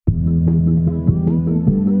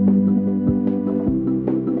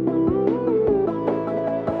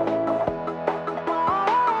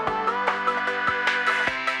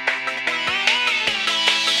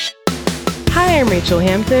Rachel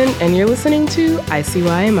Hampton, and you're listening to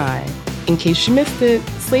ICYMI. In case you missed it,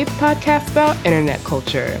 Slate's podcast about internet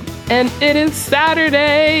culture. And it is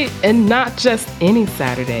Saturday, and not just any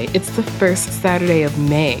Saturday. It's the first Saturday of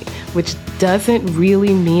May, which doesn't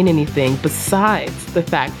really mean anything besides the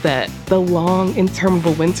fact that the long,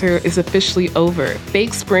 interminable winter is officially over.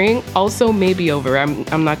 Fake spring also may be over. I'm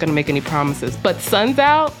not going to make any promises. But sun's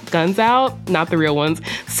out, guns out, not the real ones.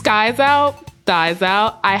 Sky's out, thighs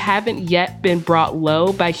out. I haven't yet been brought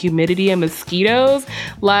low by humidity and mosquitoes.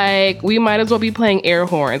 Like, we might as well be playing air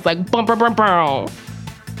horns. Like, bum, bum, bum, bum.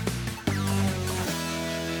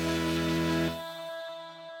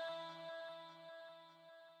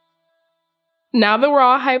 Now that we're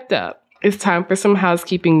all hyped up, it's time for some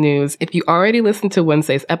housekeeping news. If you already listened to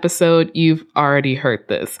Wednesday's episode, you've already heard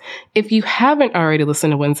this. If you haven't already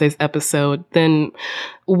listened to Wednesday's episode, then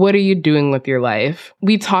what are you doing with your life?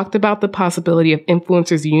 We talked about the possibility of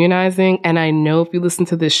influencers unionizing, and I know if you listen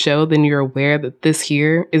to this show, then you're aware that this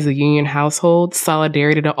here is a union household.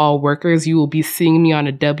 Solidarity to all workers. You will be seeing me on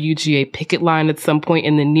a WGA picket line at some point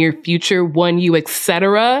in the near future, 1U,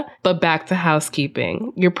 etc. But back to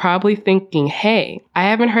housekeeping. You're probably thinking, hey, I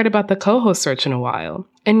haven't heard about the co-host search in a while.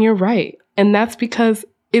 And you're right. And that's because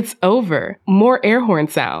it's over. More air horn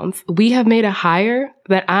sounds. We have made a hire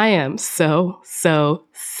that I am so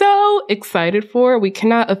excited for. We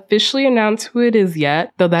cannot officially announce who it is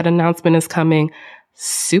yet, though that announcement is coming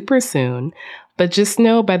super soon. But just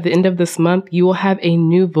know by the end of this month, you will have a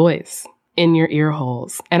new voice in your ear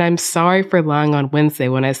holes. And I'm sorry for lying on Wednesday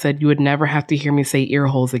when I said you would never have to hear me say ear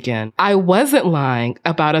holes again. I wasn't lying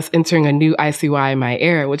about us entering a new ICYMI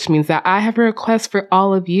era, which means that I have a request for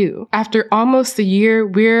all of you. After almost a year,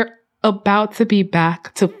 we're about to be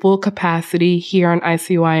back to full capacity here on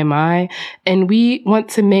ICYMI, and we want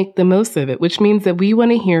to make the most of it, which means that we want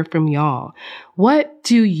to hear from y'all. What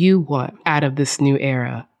do you want out of this new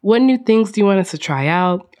era? What new things do you want us to try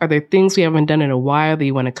out? Are there things we haven't done in a while that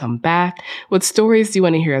you want to come back? What stories do you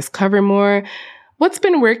want to hear us cover more? What's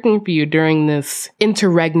been working for you during this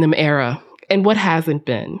interregnum era? And what hasn't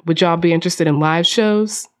been? Would y'all be interested in live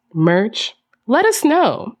shows, merch? Let us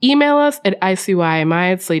know. Email us at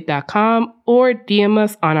ICYMI@slate.com or DM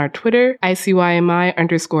us on our Twitter,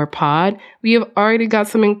 ICYMI_pod. We have already got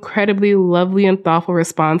some incredibly lovely and thoughtful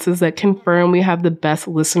responses that confirm we have the best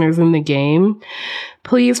listeners in the game.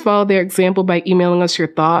 Please follow their example by emailing us your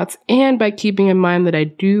thoughts and by keeping in mind that I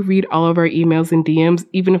do read all of our emails and DMs,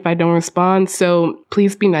 even if I don't respond. So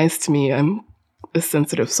please be nice to me. I'm a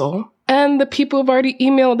sensitive soul. And the people who've already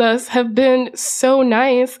emailed us have been so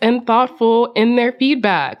nice and thoughtful in their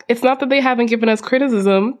feedback. It's not that they haven't given us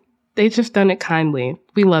criticism. They've just done it kindly.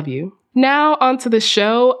 We love you. Now onto the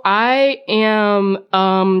show. I am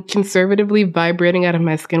conservatively vibrating out of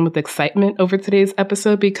my skin with excitement over today's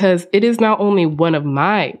episode because it is not only one of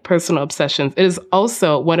my personal obsessions, it is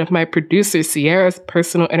also one of my producer Sierra's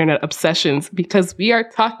personal internet obsessions because we are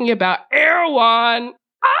talking about Erewhon.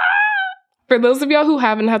 For those of y'all who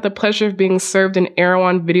haven't had the pleasure of being served an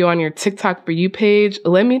Erewhon video on your TikTok For You page,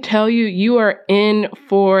 let me tell you, you are in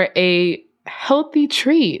for a healthy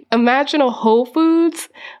treat. Imagine a Whole Foods,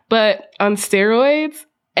 but on steroids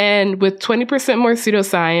and with 20% more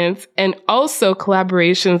pseudoscience and also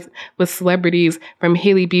collaborations with celebrities from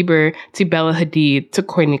Hailey Bieber to Bella Hadid to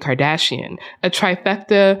Kourtney Kardashian. A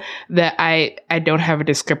trifecta that I don't have a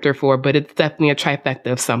descriptor for, but it's definitely a trifecta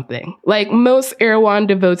of something. Like most Erewhon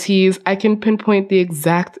devotees, I can pinpoint the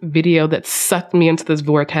exact video that sucked me into this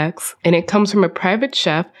vortex, and it comes from a private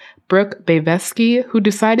chef, Brooke Bavesky, who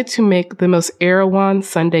decided to make the most Erewhon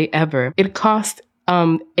sundae ever. It cost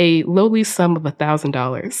a lowly sum of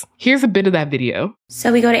 $1,000. Here's a bit of that video.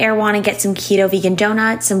 So we go to Erewhon and get some keto vegan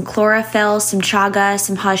donuts, some chlorophyll, some chaga,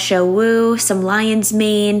 some hasho wu, some lion's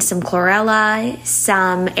mane, some chlorella,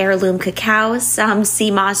 some heirloom cacao, some sea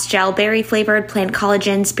moss gel berry flavored plant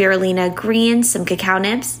collagen spirulina greens, some cacao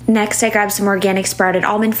nibs. Next, I grabbed some organic sprouted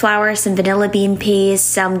almond flour, some vanilla bean peas,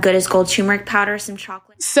 some good as gold turmeric powder, some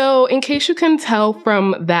chocolate. So in case you can tell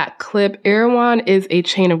from that clip, Erewhon is a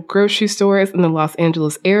chain of grocery stores in the Los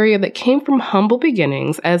Angeles area that came from humble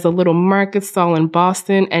beginnings as a little market stall in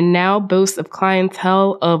Boston and now boasts of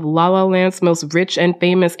clientele of La La Land's most rich and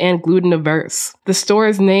famous and gluten-averse. The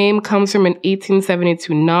store's name comes from an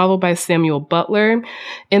 1872 novel by Samuel Butler.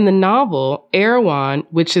 In the novel, Erewhon,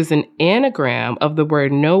 which is an anagram of the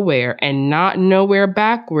word nowhere and not nowhere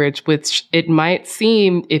backwards, which it might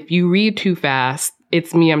seem if you read too fast,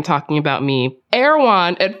 it's me, I'm talking about me.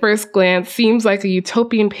 Erewhon, at first glance, seems like a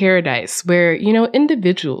utopian paradise where,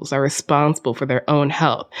 individuals are responsible for their own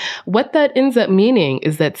health. What that ends up meaning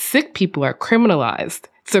is that sick people are criminalized.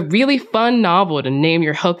 It's a really fun novel to name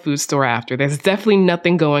your health food store after. There's definitely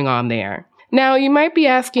nothing going on there. Now, you might be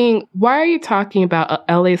asking, why are you talking about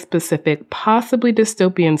a LA-specific, possibly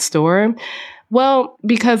dystopian store? Well,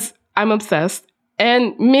 because I'm obsessed,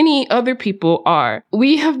 and many other people are.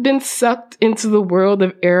 We have been sucked into the world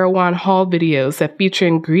of Erewhon haul videos that feature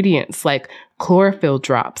ingredients like chlorophyll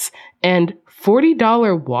drops and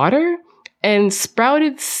 $40 water and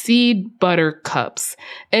sprouted seed butter cups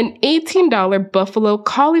and $18 buffalo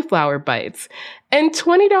cauliflower bites and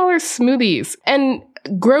 $20 smoothies and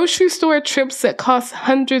grocery store trips that cost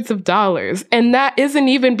hundreds of dollars, and that isn't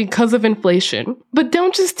even because of inflation. But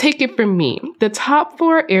don't just take it from me. The top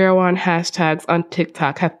 4 Erewhon hashtags on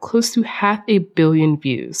TikTok have close to 500 million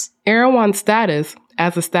views. Erewhon status,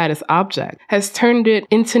 as a status object, has turned it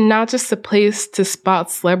into not just a place to spot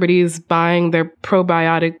celebrities buying their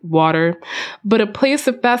probiotic water, but a place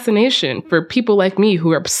of fascination for people like me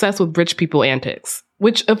who are obsessed with rich people antics.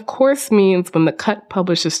 Which of course means when The Cut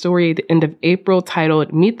published a story at the end of April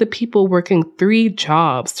titled "Meet the People Working 3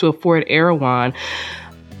 Jobs to Afford Erewhon,"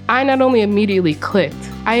 I not only immediately clicked,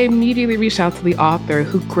 I immediately reached out to the author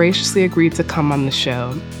who graciously agreed to come on the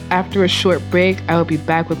show. After a short break, I will be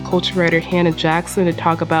back with culture writer Hannah Jackson to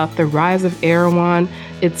talk about the rise of Erewhon,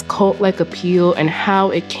 its cult-like appeal, and how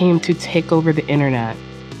it came to take over the internet.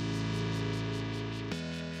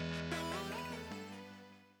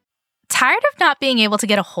 Tired of not being able to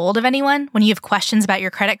get a hold of anyone when you have questions about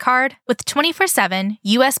your credit card? With 24/7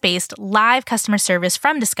 US-based live customer service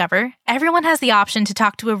from Discover, everyone has the option to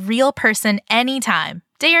talk to a real person anytime,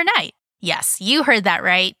 day or night. Yes, you heard that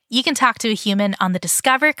right. You can talk to a human on the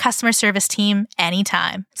Discover customer service team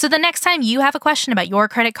anytime. So the next time you have a question about your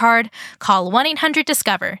credit card, call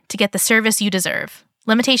 1-800-DISCOVER to get the service you deserve.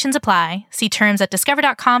 Limitations apply. See terms at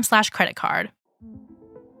discover.com/creditcard.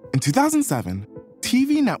 In 2007,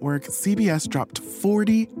 TV network CBS dropped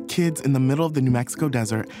 40 kids in the middle of the New Mexico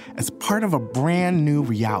desert as part of a brand new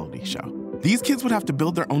reality show. These kids would have to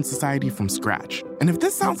build their own society from scratch. And if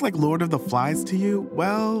this sounds like Lord of the Flies to you,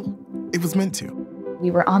 well, it was meant to.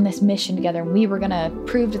 We were on this mission together, and we were going to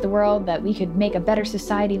prove to the world that we could make a better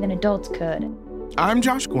society than adults could. I'm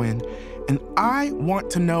Josh Gwynn, and I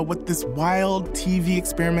want to know what this wild TV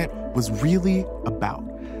experiment was really about.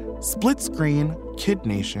 Split Screen, Kid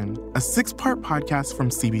Nation, a 6-part podcast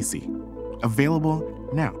from CBC. Available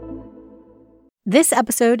now. This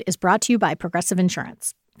episode is brought to you by Progressive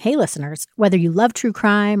Insurance. Hey, listeners, whether you love true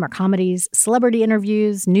crime or comedies, celebrity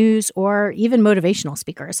interviews, news, or even motivational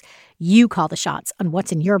speakers, you call the shots on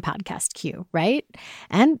what's in your podcast queue, right?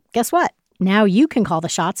 And guess what? Now you can call the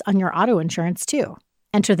shots on your auto insurance, too.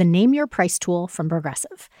 Enter the Name Your Price tool from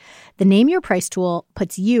Progressive. The Name Your Price tool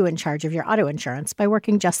puts you in charge of your auto insurance by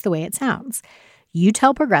working just the way it sounds. You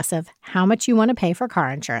tell Progressive how much you want to pay for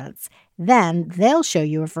car insurance. Then they'll show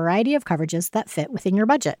you a variety of coverages that fit within your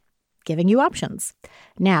budget, giving you options.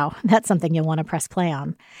 Now, that's something you'll want to press play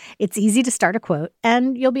on. It's easy to start a quote,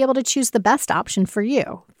 and you'll be able to choose the best option for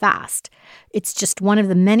you, fast. It's just one of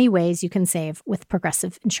the many ways you can save with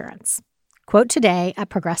Progressive Insurance. Quote today at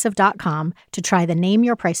Progressive.com to try the Name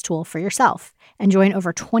Your Price tool for yourself and join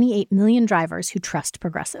over 28 million drivers who trust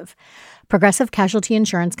Progressive. Progressive Casualty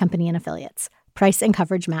Insurance Company and Affiliates. Price and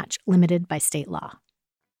coverage match limited by state law.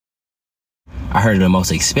 I heard of the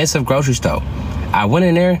most expensive grocery store. I went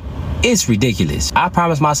in there. It's ridiculous. I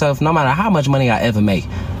promised myself no matter how much money I ever make,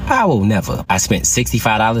 I will never. I spent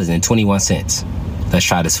 $65.21. Let's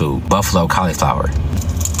try this food. Buffalo cauliflower.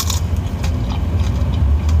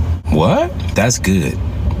 What? That's good.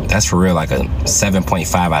 That's for real like a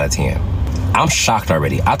 7.5 out of 10. I'm shocked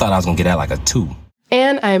already. I thought I was going to get that like a 2.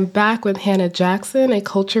 And I'm back with Hannah Jackson, a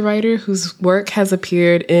culture writer whose work has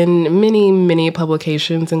appeared in many, many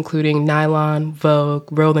publications, including Nylon, Vogue,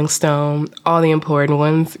 Rolling Stone, all the important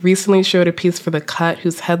ones. Recently showed a piece for The Cut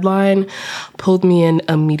whose headline pulled me in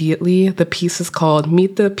immediately. The piece is called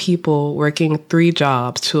 "Meet the People Working 3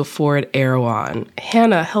 Jobs to Afford Erewhon."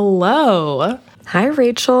 Hannah, hello. Hi,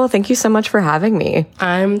 Rachel. Thank you so much for having me.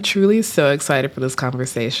 I'm truly so excited for this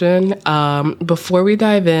conversation. Before we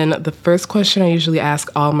dive in, the first question I usually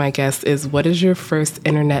ask all my guests is, what is your first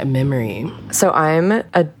internet memory? So I'm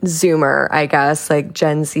a Zoomer, I guess, like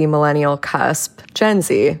Gen Z, millennial cusp. Gen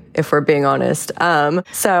Z, if we're being honest.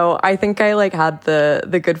 So I think I had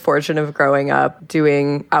the good fortune of growing up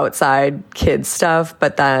doing outside kid stuff,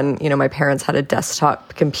 but then, my parents had a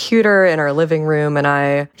desktop computer in our living room, and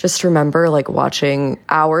I just remember watching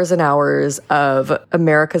hours and hours of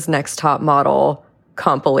America's Next Top Model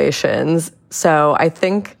compilations. So I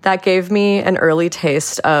think that gave me an early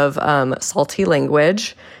taste of salty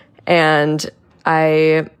language. And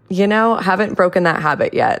I haven't broken that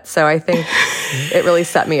habit yet. So I think it really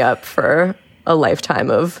set me up for a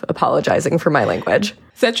lifetime of apologizing for my language.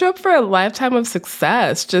 Set you up for a lifetime of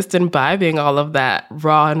success, just imbibing all of that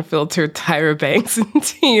raw, unfiltered Tyra Banks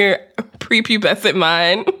into your prepubescent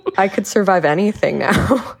mind. I could survive anything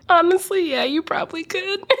now. Honestly, yeah, you probably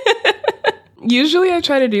could. Usually I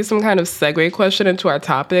try to do some kind of segue question into our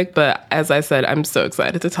topic, but as I said, I'm so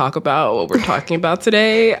excited to talk about what we're talking about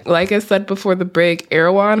today. Like I said before the break,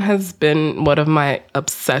 Erewhon has been one of my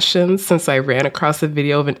obsessions since I ran across a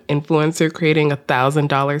video of an influencer creating a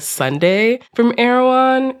 $1,000 sundae from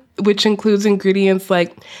Erewhon, which includes ingredients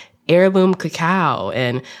like heirloom cacao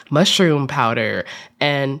and mushroom powder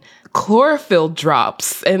and chlorophyll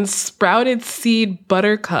drops and sprouted seed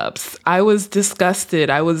buttercups. I was disgusted.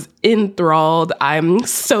 I was enthralled. I'm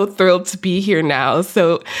so thrilled to be here now.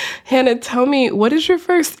 So, Hannah, tell me, what is your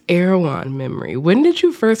first Erewhon memory? When did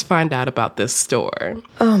you first find out about this store?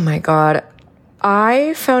 Oh my God.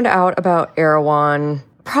 I found out about Erewhon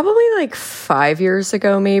probably like 5 years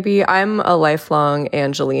ago, maybe. I'm a lifelong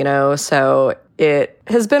Angelino, so it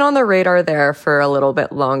has been on the radar there for a little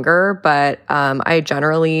bit longer, but I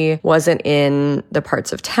generally wasn't in the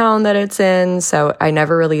parts of town that it's in, so I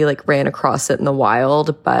never really ran across it in the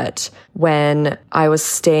wild. But when I was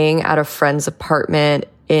staying at a friend's apartment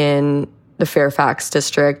in the Fairfax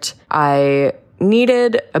district, I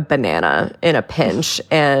needed a banana in a pinch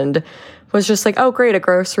and was just like, oh, great, a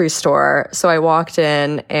grocery store. So I walked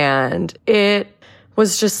in and it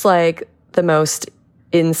was just like the most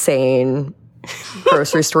insane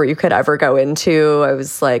grocery store you could ever go into. I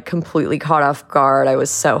was completely caught off guard. I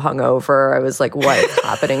was so hungover. I was like, what is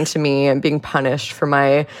happening to me? I'm being punished for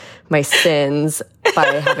my sins by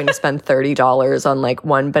having to spend $30 on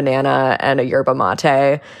one banana and a yerba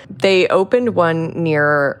mate. They opened one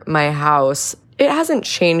near my house. It hasn't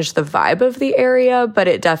changed the vibe of the area, but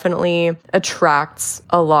it definitely attracts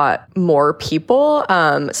a lot more people.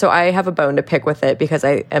 So I have a bone to pick with it because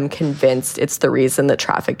I am convinced it's the reason that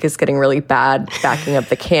traffic is getting really bad backing up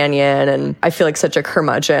the canyon. And I feel like such a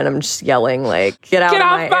curmudgeon. I'm just yelling get out of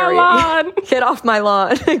my area. Lawn. Get off my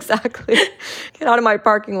lawn. Exactly. Get out of my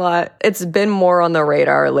parking lot. It's been more on the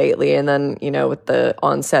radar lately. And then, with the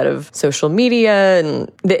onset of social media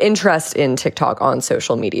and the interest in TikTok on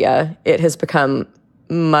social media, it has become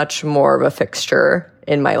much more of a fixture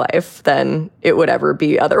in my life than it would ever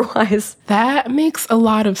be otherwise. That makes a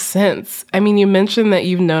lot of sense. I mean, you mentioned that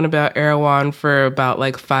you've known about Erewhon for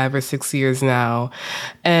about 5 or 6 years now.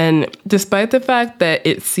 And despite the fact that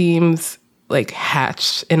it seems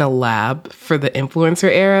hatched in a lab for the influencer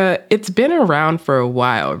era, it's been around for a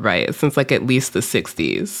while, right? Since at least the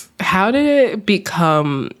 60s. How did it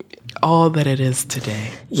become all that it is today?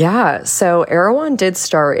 Yeah, so Erewhon did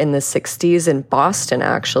start in the 60s in Boston,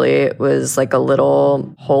 actually. It was a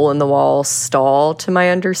little hole-in-the-wall stall, to my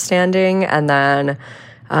understanding, and then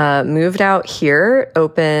moved out here,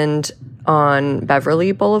 opened on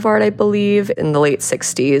Beverly Boulevard, I believe, in the late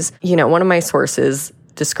 60s. One of my sources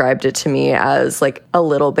described it to me as a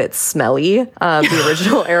little bit smelly, the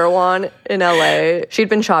original Erewhon in LA. She'd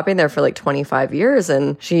been shopping there for 25 years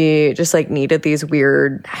and she just needed these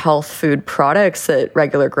weird health food products that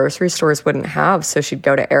regular grocery stores wouldn't have. So she'd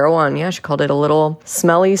go to Erewhon. Yeah, she called it a little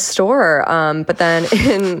smelly store. But then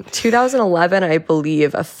in 2011, I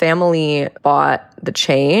believe, a family bought the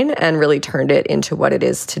chain and really turned it into what it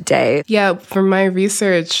is today. Yeah, from my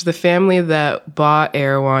research, the family that bought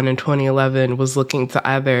Erewhon in 2011 was looking to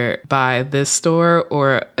either buy this store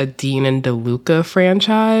or a Dean and DeLuca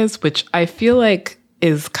franchise, which I feel like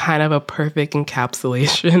is kind of a perfect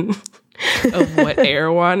encapsulation of what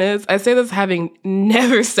Erewhon is. I say this having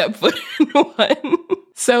never stepped foot in one.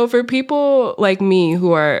 So for people like me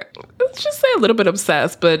who are, let's just say, a little bit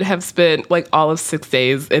obsessed, but have spent all of 6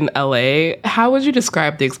 days in LA, how would you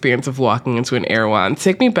describe the experience of walking into an Erewhon?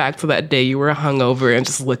 Take me back to that day you were hungover and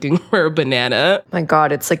just looking for a banana. My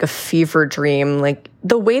God, it's a fever dream.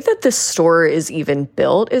 The way that this store is even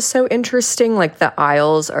built is so interesting. The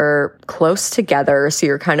aisles are close together, so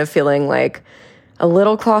you're kind of feeling a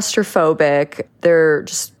little claustrophobic. They're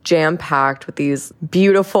just jam-packed with these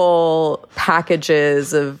beautiful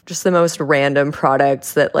packages of just the most random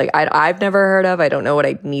products that I've never heard of. I don't know what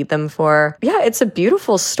I need them for. Yeah, it's a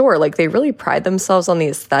beautiful store. They really pride themselves on the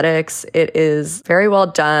aesthetics. It is very well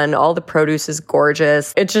done. All the produce is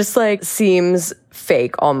gorgeous. It just seems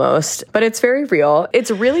fake almost, but it's very real.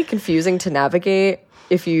 It's really confusing to navigate.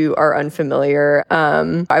 if you are unfamiliar.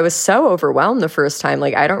 I was so overwhelmed the first time.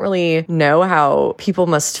 Like, I don't really know how people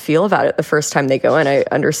must feel about it the first time they go in. I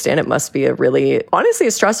understand it must be honestly,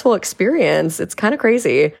 a stressful experience. It's kind of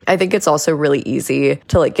crazy. I think it's also really easy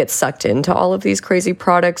to like get sucked into all of these crazy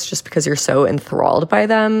products just because you're so enthralled by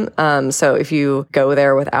them. So if you go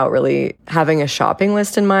there without really having a shopping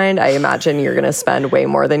list in mind, I imagine you're going to spend way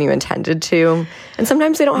more than you intended to. And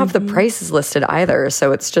sometimes they don't have the prices listed either.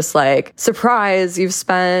 So it's just like, surprise, you've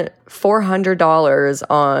spent $400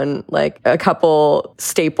 on like a couple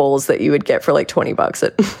staples that you would get for like $20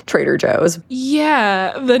 at Trader Joe's.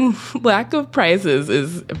 Yeah, the lack of prices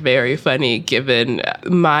is very funny given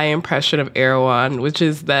my impression of Erewhon, which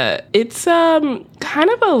is that it's kind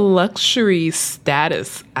of a luxury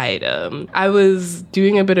status item. I was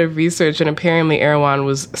doing a bit of research, and apparently Erewhon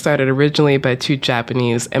was started originally by 2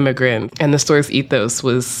 Japanese immigrants, and the store's ethos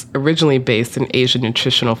was originally based in Asian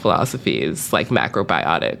nutritional philosophies like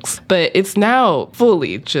macrobiotics. But it's now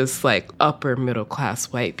fully just like upper middle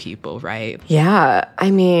class white people, right? Yeah.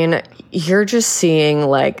 I mean, you're just seeing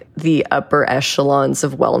like the upper echelons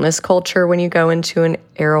of wellness culture when you go into an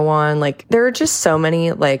Erewhon. Like, there are just so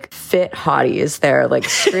many like fit hotties there, like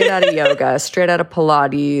straight out of yoga, straight out of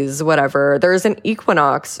Pilates, whatever. There's an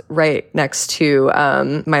Equinox right next to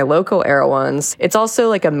my local Erewhons. It's also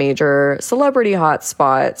like a major celebrity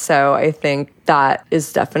hotspot. So I think that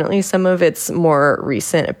is definitely some of its more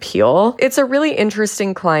recent appeal. It's a really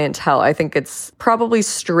interesting clientele. I think it's probably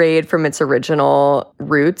strayed from its original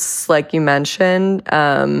roots, like you mentioned.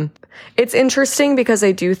 It's interesting because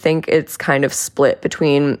I do think it's kind of split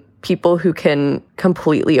between people who can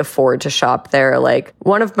completely afford to shop there. Like,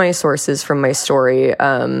 one of my sources from my story,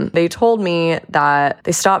 they told me that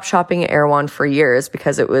they stopped shopping at Erewhon for years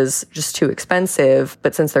because it was just too expensive.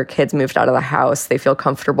 But since their kids moved out of the house, they feel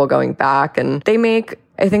comfortable going back, and they make,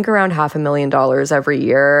 I think, around $500,000 every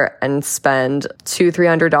year and spend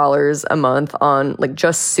 $200-$300 a month on like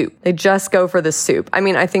just soup. They just go for the soup. I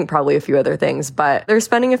mean, I think probably a few other things, but they're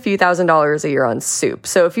spending a few $1,000s a year on soup.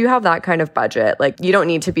 So if you have that kind of budget, like, you don't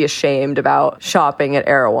need to be ashamed about shopping at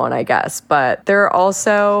Erewhon, I guess. But there are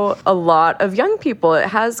also a lot of young people. It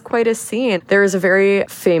has quite a scene. There is a very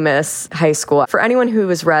famous high school. For anyone who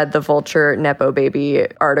has read the Vulture Nepo Baby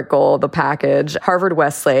article, The Package, Harvard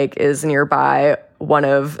Westlake is nearby one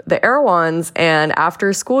of the Erewhons, and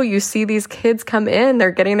after school you see these kids come in,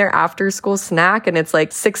 they're getting their after school snack, and it's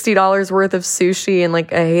like $60 worth of sushi and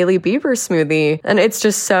like a Hailey Bieber smoothie. And it's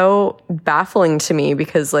just so baffling to me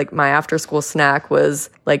because like my after school snack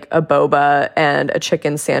was like a boba and a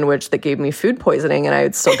chicken sandwich that gave me food poisoning, and I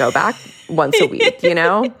would still go back once a week, you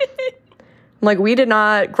know? Like, we did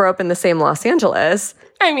not grow up in the same Los Angeles.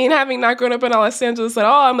 I mean, having not grown up in Los Angeles at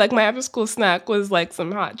all, I'm like, my after school snack was like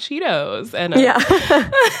some hot Cheetos and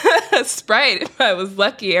a Sprite, if I was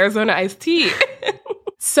lucky, Arizona iced tea.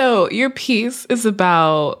 So your piece is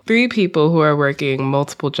about 3 people who are working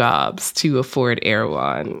multiple jobs to afford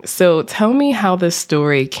Erewhon. So tell me how this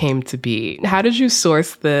story came to be. How did you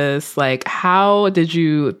source this? Like, how did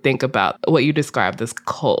you think about what you described this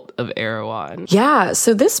cult of Erewhon? Yeah,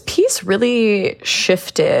 so this piece really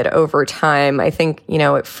shifted over time. I think,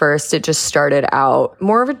 at first it just started out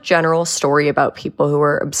more of a general story about people who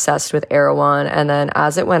were obsessed with Erewhon. And then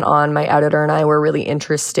as it went on, my editor and I were really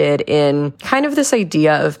interested in kind of this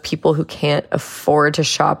idea of people who can't afford to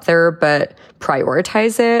shop there, but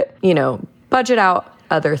prioritize it, budget out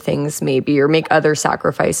other things maybe, or make other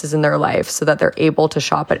sacrifices in their life so that they're able to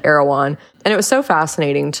shop at Erewhon. And it was so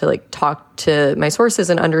fascinating to like talk to my sources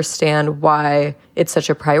and understand why it's such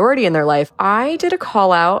a priority in their life. I did a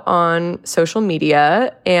call out on social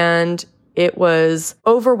media, and it was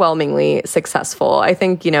overwhelmingly successful. I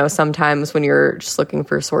think, sometimes when you're just looking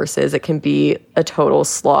for sources, it can be a total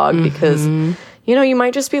slog because, you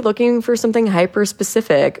might just be looking for something hyper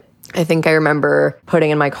specific. I think I remember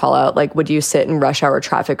putting in my call out, like, would you sit in rush hour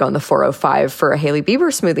traffic on the 405 for a Hailey Bieber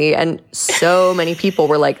smoothie? And so many people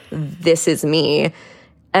were like, this is me.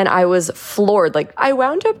 And I was floored. Like, I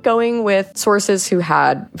wound up going with sources who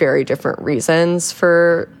had very different reasons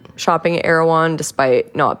for shopping at Erewhon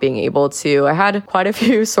despite not being able to. I had quite a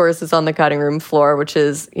few sources on the cutting room floor, which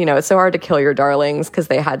is, it's so hard to kill your darlings because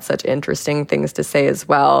they had such interesting things to say as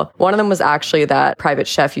well. One of them was actually that private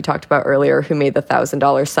chef you talked about earlier who made the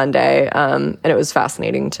 $1,000 sundae. And it was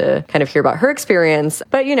fascinating to kind of hear about her experience.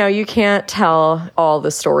 But, you can't tell all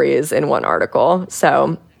the stories in one article.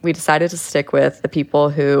 So we decided to stick with the people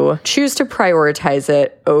who choose to prioritize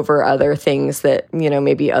it over other things that,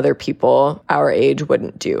 maybe other people our age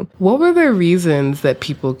wouldn't do. What were the reasons that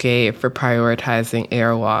people gave for prioritizing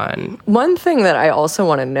Erewhon? One thing that I also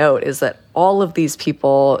want to note is that all of these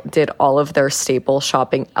people did all of their staple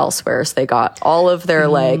shopping elsewhere. So they got all of their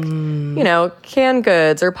canned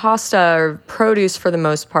goods or pasta or produce for the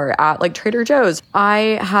most part at like Trader Joe's.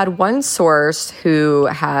 I had one source who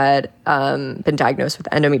had been diagnosed with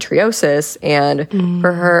endometriosis, and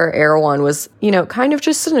for her, Erewhon was, kind of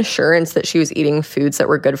just an assurance that she was eating foods that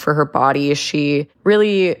were good for her body. She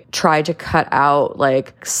really tried to cut out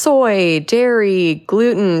like soy, dairy,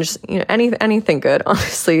 gluten, just, anything good,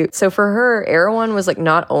 honestly. So for her, Erewhon was like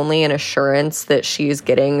not only an assurance that she's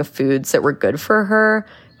getting foods that were good for her,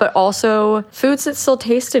 but also foods that still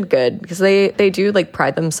tasted good, because they do like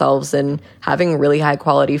pride themselves in having really high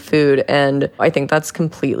quality food. And I think that's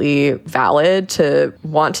completely valid to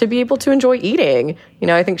want to be able to enjoy eating.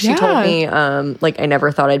 I think she told me, I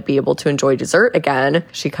never thought I'd be able to enjoy dessert again.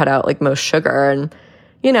 She cut out like most sugar, and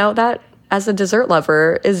that as a dessert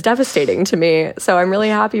lover is devastating to me. So I'm really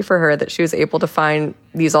happy for her that she was able to find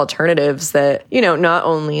these alternatives that, not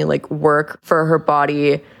only like work for her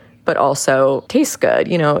body, but also taste good.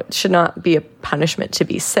 It should not be a punishment to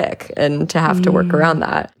be sick and to have to work around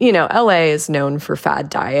that. LA is known for fad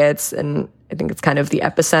diets, and I think it's kind of the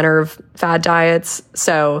epicenter of fad diets.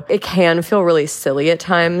 So it can feel really silly at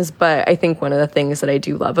times, but I think one of the things that I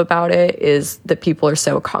do love about it is that people are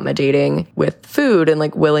so accommodating with food and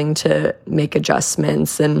like willing to make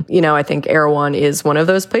adjustments. And, I think Erewhon is one of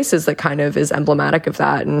those places that kind of is emblematic of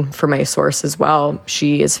that. And for my source as well,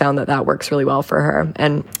 she has found that works really well for her.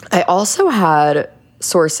 And I also had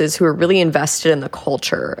sources who are really invested in the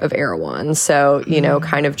culture of Erewhon. So,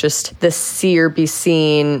 kind of just the see or be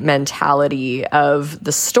seen mentality of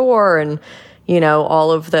the store and,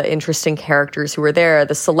 all of the interesting characters who were there,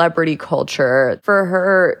 the celebrity culture. For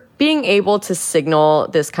her, being able to signal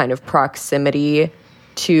this kind of proximity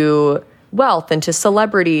to wealth and to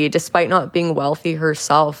celebrity, despite not being wealthy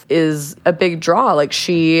herself, is a big draw. Like,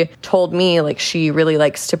 she told me, like, she really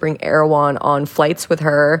likes to bring Erewhon on flights with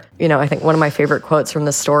her. I think one of my favorite quotes from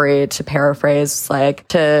the story, to paraphrase, like,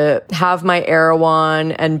 to have my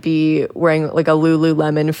Erewhon and be wearing like a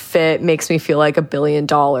Lululemon fit makes me feel like $1 billion,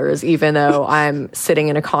 even though I'm sitting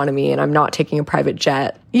in economy and I'm not taking a private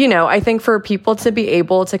jet. I think for people to be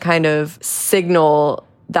able to kind of signal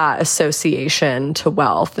that association to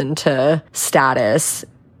wealth and to status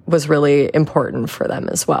was really important for them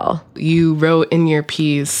as well. You wrote in your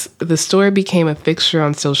piece, the store became a fixture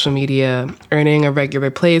on social media, earning a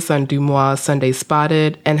regular place on Dumois Sunday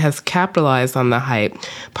Spotted, and has capitalized on the hype,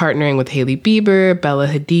 partnering with Hailey Bieber, Bella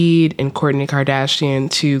Hadid, and Kourtney Kardashian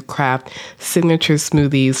to craft signature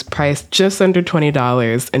smoothies priced just under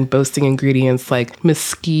 $20 and boasting ingredients like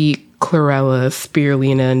mesquite, chlorella,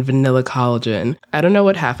 spirulina, and vanilla collagen. I don't know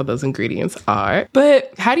what half of those ingredients are,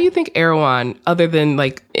 but how do you think Erewhon, other than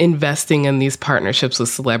like investing in these partnerships with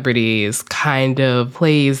celebrities, kind of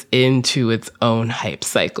plays into its own hype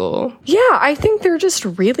cycle? Yeah, I think they're just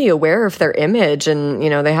really aware of their image, and,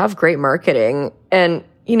 they have great marketing, and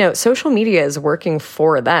social media is working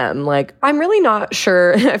for them. Like, I'm really not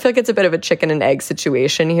sure. I feel like it's a bit of a chicken and egg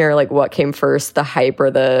situation here. Like, what came first, the hype or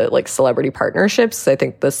the like celebrity partnerships? I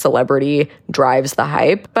think the celebrity drives the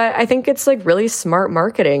hype, but I think it's like really smart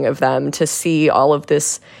marketing of them to see all of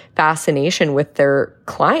this fascination with their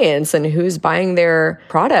clients and who's buying their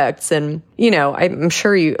products. And, I'm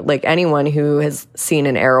sure anyone who has seen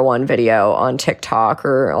an Erewhon video on TikTok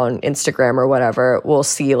or on Instagram or whatever will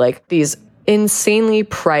see like these insanely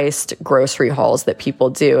priced grocery hauls that people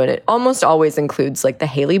do. And it almost always includes like the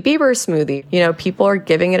Hailey Bieber smoothie. People are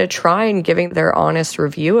giving it a try and giving their honest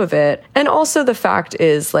review of it. And also the fact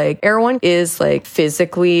is like Erewhon is like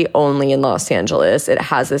physically only in Los Angeles. It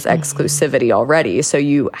has this exclusivity already. So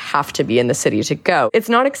you have to be in the city to go. It's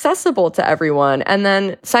not accessible to everyone. And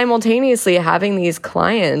then simultaneously having these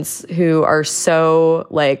clients who are so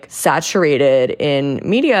like saturated in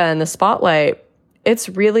media and the spotlight, it's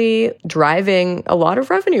really driving a lot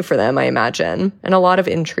of revenue for them, I imagine, and a lot of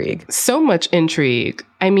intrigue. So much intrigue.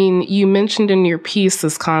 I mean, you mentioned in your piece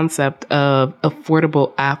this concept of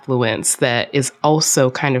affordable affluence that is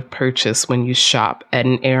also kind of purchased when you shop at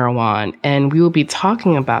an Erewhon, and we will be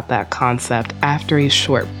talking about that concept after a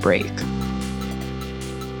short break.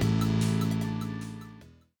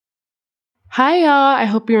 Hi, y'all. I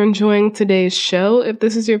hope you're enjoying today's show. If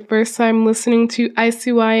this is your first time listening to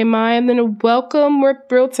ICYMI, then welcome. We're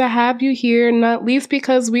thrilled to have you here, not least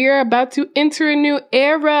because we are about to enter a new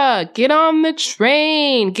era. Get on the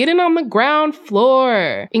train. Get in on the ground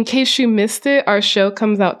floor. In case you missed it, our show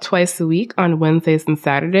comes out twice a week on Wednesdays and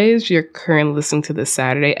Saturdays. You're currently listening to the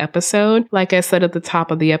Saturday episode. Like I said at the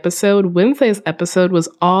top of the episode, Wednesday's episode was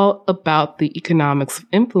all about the economics of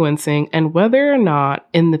influencing and whether or not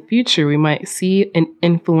in the future we might might see an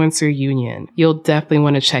influencer union. You'll definitely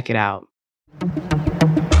want to check it out.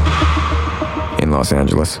 In Los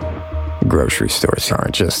Angeles, grocery stores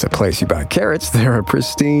aren't just a place you buy carrots, they're a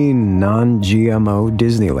pristine, non-GMO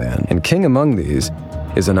Disneyland. And king among these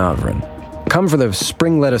is an Avrin. Come for the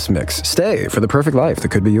spring lettuce mix. Stay for the perfect life that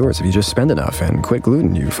could be yours if you just spend enough and quit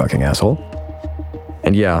gluten, you fucking asshole.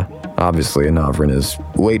 And yeah, obviously an Avrin is,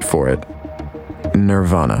 wait for it,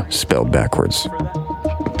 Nirvana spelled backwards.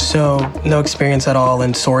 So, no experience at all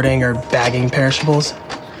in sorting or bagging perishables?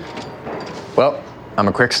 Well, I'm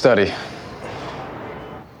a quick study.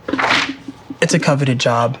 It's a coveted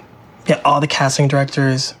job. Yeah, all the casting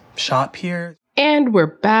directors shop here. And we're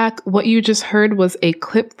back. What you just heard was a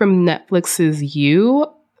clip from Netflix's You.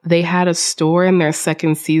 They had a store in their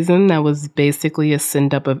second season that was basically a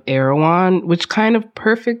send-up of Erewhon, which kind of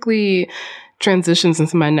perfectly transitions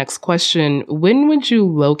into my next question. When would you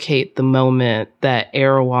locate the moment that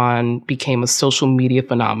Erewhon became a social media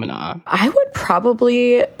phenomenon? I would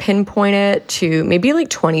probably pinpoint it to maybe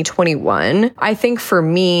like 2021. I think for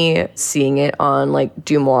me, seeing it on like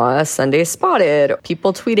Dumois, Sunday Spotted,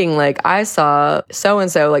 people tweeting like, I saw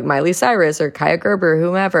so-and-so, like Miley Cyrus or Kaya Gerber,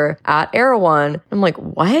 whomever, at Erewhon. I'm like,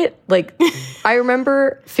 what? Like, I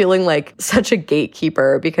remember feeling like such a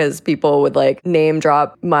gatekeeper because people would like name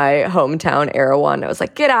drop my hometown Erewhon. I was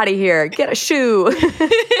like, get out of here, get a shoe.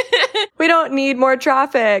 We don't need more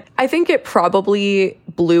traffic. I think it probably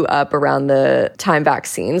blew up around the time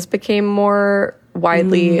vaccines became more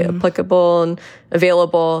widely applicable and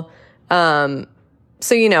available. So,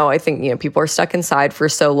 I think, people are stuck inside for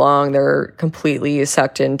so long. They're completely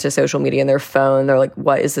sucked into social media and their phone. They're like,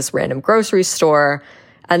 what is this random grocery store?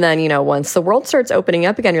 And then, once the world starts opening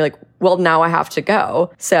up again, you're like, well, now I have to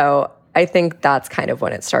go. So I think that's kind of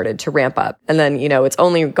when it started to ramp up. And then, it's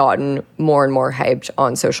only gotten more and more hyped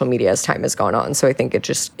on social media as time has gone on. So I think it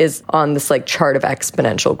just is on this like chart of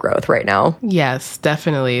exponential growth right now. Yes,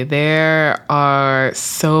 definitely. There are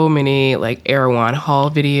so many like Erewhon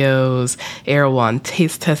haul videos, Erewhon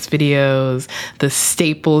taste test videos, the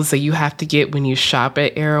staples that you have to get when you shop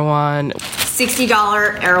at Erewhon.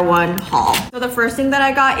 $60 Erewhon haul. So the first thing that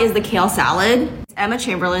I got is the kale salad. It's Emma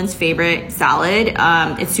Chamberlain's favorite salad.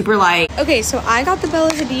 It's super light. Okay, so I got the Bella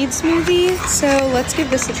Hadid smoothie, so let's give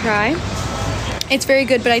this a try. It's very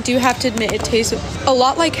good, but I do have to admit it tastes a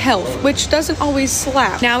lot like health, which doesn't always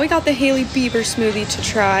slap. Now we got the Hailey Bieber smoothie to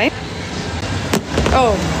try.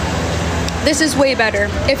 Oh, this is way better.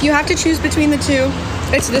 If you have to choose between the two,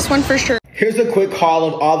 it's this one for sure. Here's a quick haul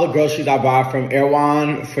of all the groceries I bought from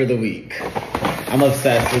Erewhon for the week. I'm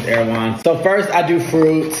obsessed with Erewhon. So first I do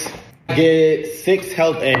fruits. I get 6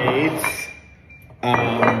 health aids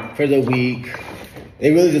for the week.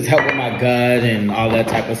 They really just help with my gut and all that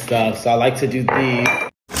type of stuff. So I like to do these.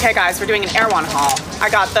 Okay guys, we're doing an Erewhon haul. I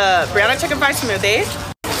got the Brianna chicken fry smoothie,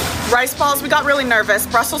 rice balls, we got really nervous,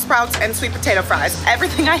 Brussels sprouts, and sweet potato fries.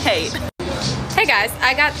 Everything I hate. Hey guys,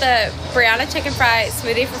 I got the Brianna chicken fry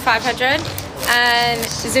smoothie for $500 and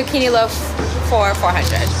zucchini loaf for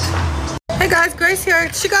 $400. Hey guys, Grace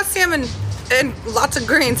here. She got salmon and lots of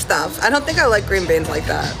green stuff. I don't think I like green beans like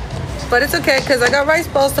that. But it's okay, because I got rice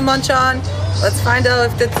balls to munch on. Let's find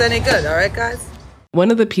out if it's any good, all right, guys? One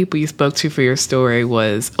of the people you spoke to for your story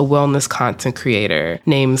was a wellness content creator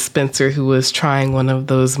named Spencer, who was trying one of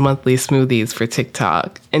those monthly smoothies for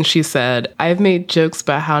TikTok. And she said, I've made jokes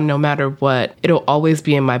about how no matter what, it'll always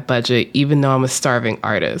be in my budget, even though I'm a starving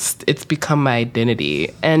artist. It's become my identity.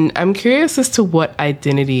 And I'm curious as to what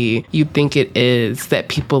identity you think it is that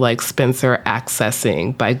people like Spencer are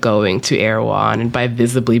accessing by going to Erewhon and by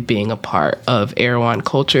visibly being a part of Erewhon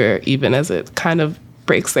culture, even as it kind of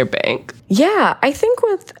breaks their bank. Yeah, I think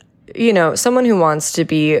with, someone who wants to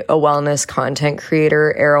be a wellness content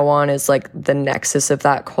creator, Erewhon is like the nexus of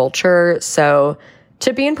that culture. So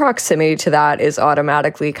to be in proximity to that is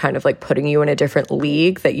automatically kind of like putting you in a different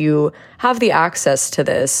league, that you have the access to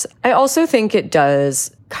this. I also think it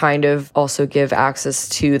does kind of also give access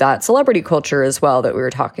to that celebrity culture as well that we were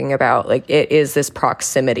talking about. Like, it is this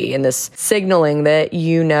proximity and this signaling that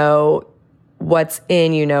what's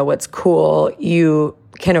in, what's cool, you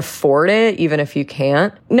can afford it even if you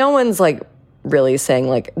can't. No one's like really saying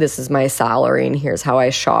like, this is my salary and here's how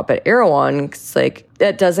I shop at Erewhon. It's like,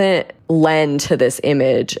 that doesn't lend to this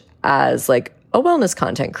image as like a wellness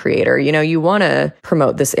content creator. You want to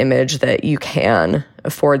promote this image that you can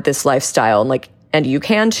afford this lifestyle and you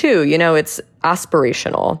can too. It's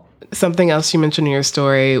aspirational. Something else you mentioned in your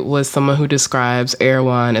story was someone who describes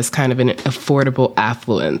Erewhon as kind of an affordable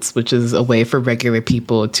affluence, which is a way for regular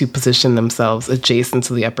people to position themselves adjacent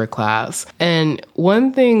to the upper class. And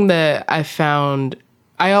one thing that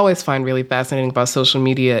I always find really fascinating about social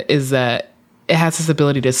media is that it has this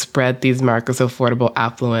ability to spread these markers of affordable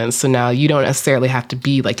affluence. So now you don't necessarily have to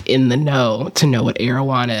be like in the know to know what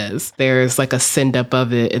Erewhon is. There's like a send up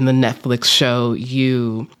of it in the Netflix show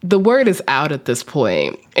You. The word is out at this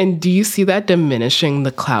point. And do you see that diminishing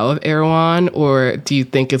the clout of Erewhon, or do you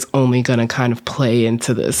think it's only going to kind of play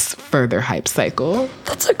into this further hype cycle?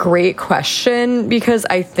 That's a great question, because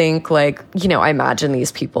I think, like, you know, I imagine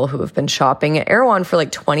these people who have been shopping at Erewhon for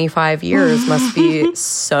like 25 years must be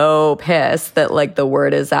so pissed that like the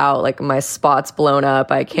word is out, like my spot's blown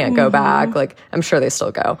up, I can't go back. Like, I'm sure they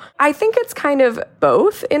still go. I think it's kind of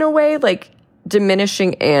both in a way, like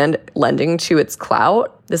diminishing and lending to its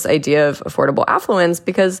clout, this idea of affordable affluence,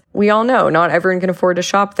 because we all know not everyone can afford to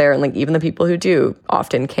shop there. And like even the people who do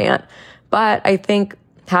often can't. But I think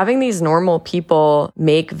having these normal people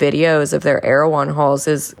make videos of their Erewhon hauls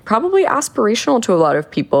is probably aspirational to a lot of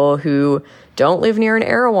people who don't live near an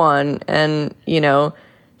Erewhon and, you know,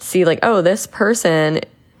 see like, oh, this person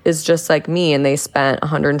is just like me and they spent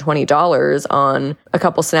 $120 on a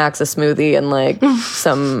couple snacks, a smoothie, and like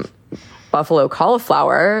some buffalo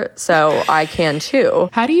cauliflower, so I can too.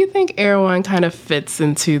 How do you think Erewhon kind of fits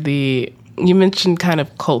into the, you mentioned kind of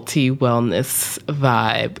culty wellness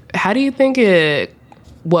vibe. How do you think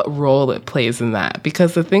what role it plays in that?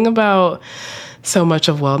 Because the thing about so much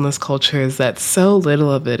of wellness culture is that so little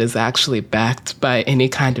of it is actually backed by any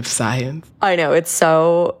kind of science. I know, it's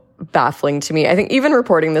so baffling to me. I think even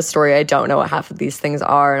reporting this story, I don't know what half of these things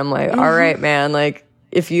are. And I'm like, all right, man, like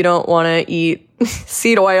if you don't want to eat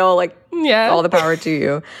seed oil, like all the power to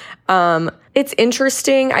you. It's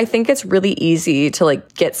interesting. I think it's really easy to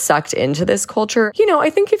like get sucked into this culture. You know,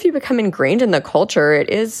 I think if you become ingrained in the culture, it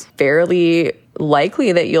is fairly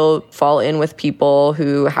likely that you'll fall in with people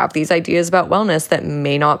who have these ideas about wellness that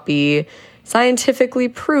may not be scientifically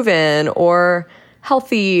proven or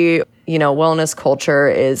healthy. You know, wellness culture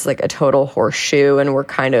is like a total horseshoe, and we're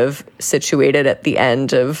kind of situated at the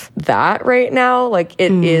end of that right now. Like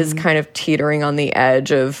it is kind of teetering on the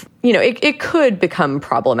edge of, you know, it could become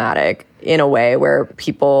problematic in a way where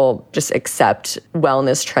people just accept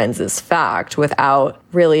wellness trends as fact without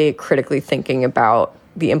really critically thinking about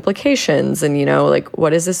the implications and, you know, like,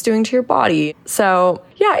 what is this doing to your body? So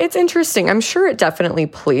yeah, it's interesting. I'm sure it definitely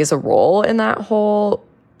plays a role in that whole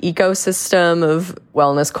ecosystem of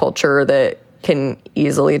wellness culture that can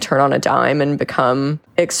easily turn on a dime and become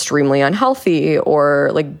extremely unhealthy or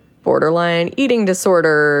like borderline eating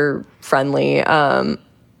disorder friendly.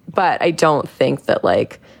 But I don't think that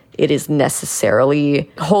like it is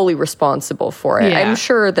necessarily wholly responsible for it. Yeah. I'm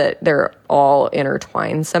sure that they're all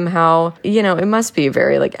intertwined somehow. You know, it must be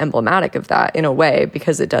very like emblematic of that in a way,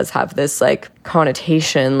 because it does have this like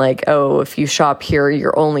connotation like, oh, if you shop here,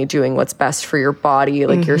 you're only doing what's best for your body.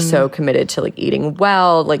 Like you're so committed to like eating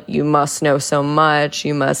well, like you must know so much.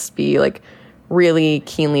 You must be like really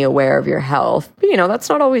keenly aware of your health. But, you know, that's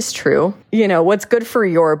not always true. You know, what's good for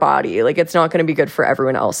your body, like it's not going to be good for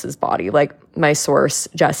everyone else's body. Like my source,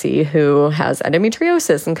 Jessie, who has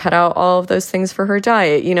endometriosis and cut out all of those things for her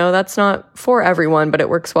diet, you know, that's not for everyone, but it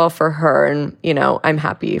works well for her. And, you know, I'm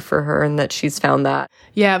happy for her and that she's found that.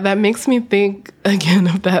 Yeah, that makes me think again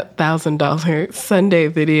of that $1,000 Sunday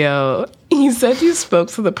video. You said you spoke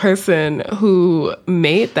to the person who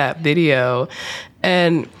made that video.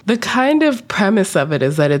 And the kind of premise of it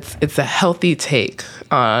is that it's a healthy take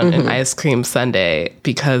on an ice cream sundae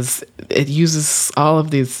because it uses all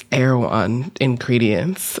of these Erewhon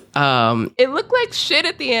ingredients. It looked like shit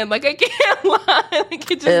at the end. Like, I can't lie.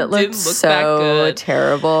 Like, it just didn't look so that good.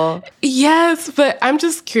 Terrible. Yes, but I'm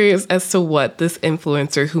just curious as to what this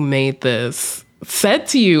influencer who made this said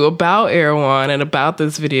to you about Erewhon and about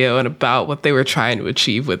this video and about what they were trying to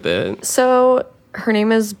achieve with it. So her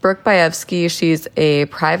name is Brooke Baevsky. She's a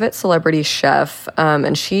private celebrity chef,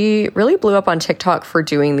 and she really blew up on TikTok for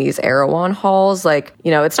doing these Erewhon hauls. Like,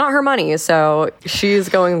 you know, it's not her money, so she's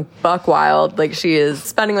going buck wild. Like, she is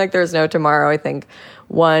spending like there's no tomorrow. I think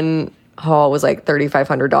one haul was like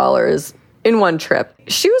 $3,500 in one trip.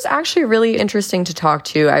 She was actually really interesting to talk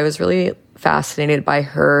to. I was really fascinated by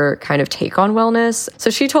her kind of take on wellness. So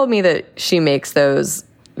she told me that she makes those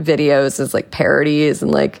videos as like parodies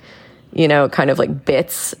and like, you know, kind of like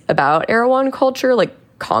bits about Erewhon culture, like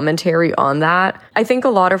commentary on that. I think a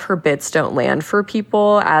lot of her bits don't land for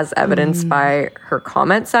people, as evidenced by her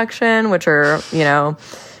comment section, which are, you know,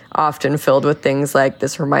 often filled with things like,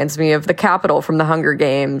 this reminds me of the Capitol from the Hunger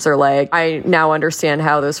Games, or like, I now understand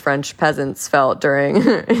how those French peasants felt during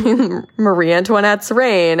Marie Antoinette's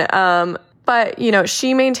reign. But, you know,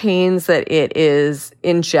 she maintains that it is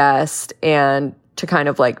in jest and to kind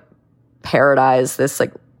of like parodize this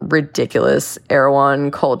like ridiculous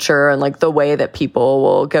Erewhon culture and like the way that people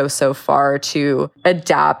will go so far to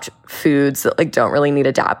adapt foods that like don't really need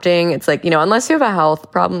adapting. It's like, unless you have a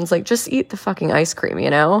health problem, it's like just eat the fucking ice cream,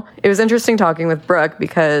 It was interesting talking with Brooke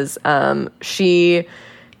because she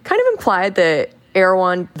kind of implied that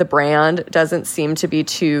Erewhon, the brand, doesn't seem to be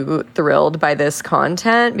too thrilled by this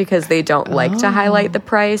content because they don't like to highlight the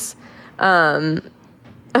price of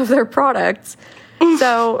their products.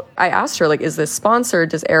 So I asked her, like, is this sponsored?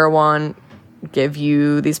 Does Erewhon give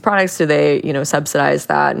you these products? Do they, subsidize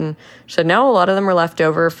that? And she said, no, a lot of them are left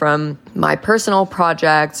over from my personal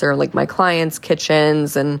projects or like my clients'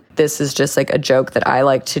 kitchens. And this is just like a joke that I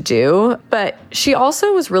like to do. But she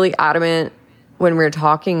also was really adamant when we were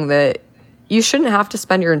talking that you shouldn't have to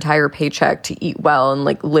spend your entire paycheck to eat well and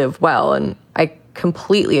like live well. And I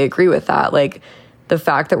completely agree with that. Like the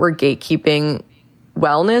fact that we're gatekeeping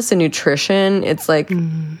wellness and nutrition, it's like,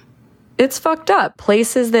 it's fucked up.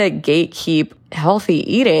 Places that gatekeep healthy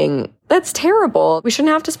eating, that's terrible. We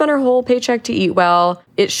shouldn't have to spend our whole paycheck to eat well.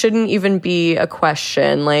 It shouldn't even be a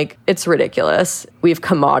question. Like, it's ridiculous. We've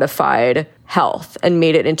commodified health and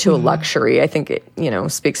made it into a luxury. I think it,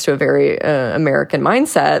 speaks to a very American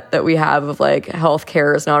mindset that we have of like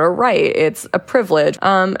healthcare is not a right, it's a privilege.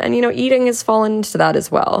 And eating has fallen into that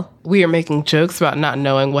as well. We are making jokes about not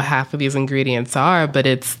knowing what half of these ingredients are, but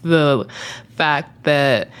it's the fact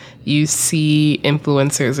that you see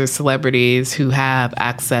influencers or celebrities who have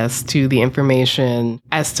access to the information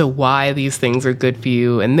as to why these things are good for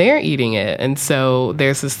you, and they're eating it. And so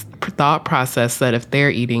there's this thought process that if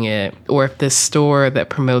they're eating it, or if this store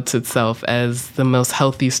that promotes itself as the most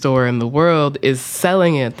healthy store in the world is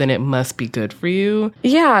selling it, then it must be good for you.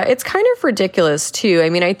 Yeah, it's kind of ridiculous too.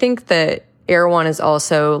 I mean, I think that Erewhon is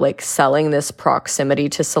also like selling this proximity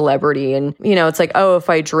to celebrity. And, it's like, oh, if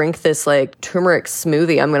I drink this like turmeric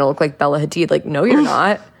smoothie, I'm going to look like Bella Hadid. Like, no, you're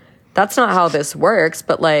not. That's not how this works.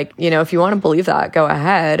 But like, if you want to believe that, go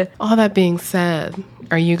ahead. All that being said,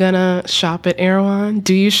 are you going to shop at Erewhon?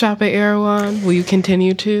 Do you shop at Erewhon? Will you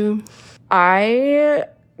continue to? I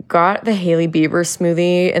got the Hailey Bieber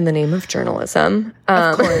smoothie in the name of journalism.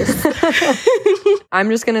 Of course. I'm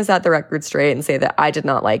just going to set the record straight and say that I did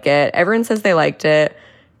not like it. Everyone says they liked it.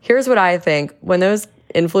 Here's what I think. When those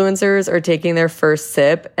influencers are taking their first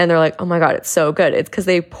sip and they're like, oh my God, it's so good. It's because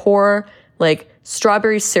they pour like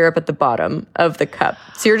strawberry syrup at the bottom of the cup.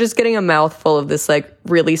 So you're just getting a mouthful of this like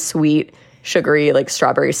really sweet, sugary like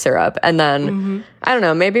strawberry syrup. And then, I don't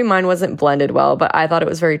know, maybe mine wasn't blended well, but I thought it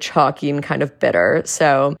was very chalky and kind of bitter.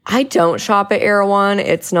 So I don't shop at Erewhon.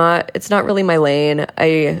 It's not really my lane.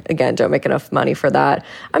 I, again, don't make enough money for that.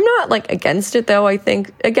 I'm not like against it though. I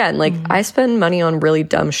think, again, like I spend money on really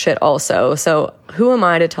dumb shit also. So who am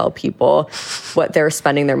I to tell people what they're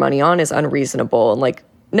spending their money on is unreasonable? And like,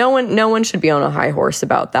 no one should be on a high horse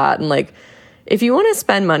about that. And like, if you want to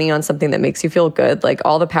spend money on something that makes you feel good, like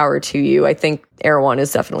all the power to you. I think Erewhon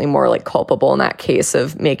is definitely more like culpable in that case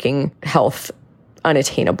of making health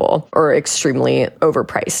unattainable or extremely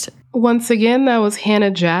overpriced. Once again, that was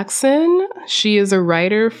Hannah Jackson. She is a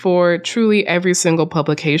writer for truly every single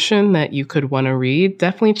publication that you could want to read.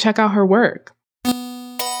 Definitely check out her work.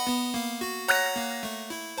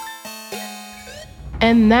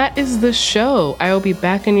 And that is the show. I will be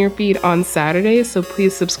back in your feed on Saturday, so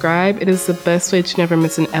please subscribe. It is the best way to never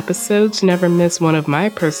miss an episode, to never miss one of my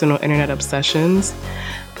personal internet obsessions.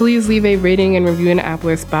 Please leave a rating and review in Apple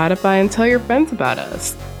or Spotify and tell your friends about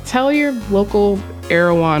us. Tell your local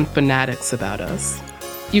Erewhon fanatics about us.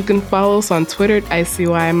 You can follow us on Twitter at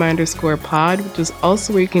ICYMI_pod, which is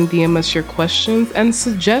also where you can DM us your questions and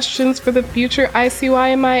suggestions for the future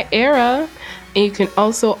ICYMI era. And you can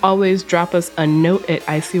also always drop us a note at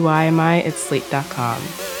ICYMI@slate.com.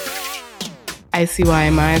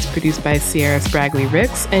 ICYMI is produced by Sierra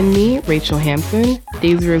Spragley-Ricks and me, Rachel Hampton.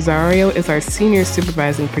 Daisy Rosario is our senior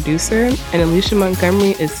supervising producer, and Alicia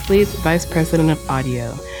Montgomery is Slate's vice president of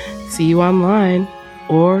audio. See you online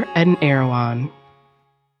or at an Erewhon.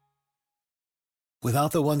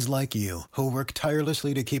 Without the ones like you, who work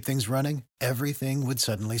tirelessly to keep things running, everything would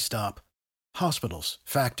suddenly stop. Hospitals,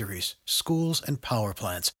 factories, schools, and power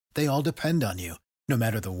plants, they all depend on you. No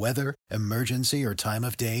matter the weather, emergency, or time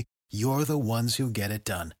of day, you're the ones who get it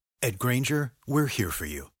done. At Grainger, we're here for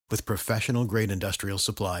you with professional-grade industrial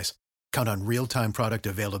supplies. Count on real-time product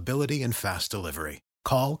availability and fast delivery.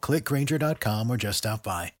 Call, click Grainger.com, or just stop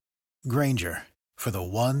by. Grainger, for the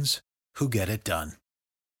ones who get it done.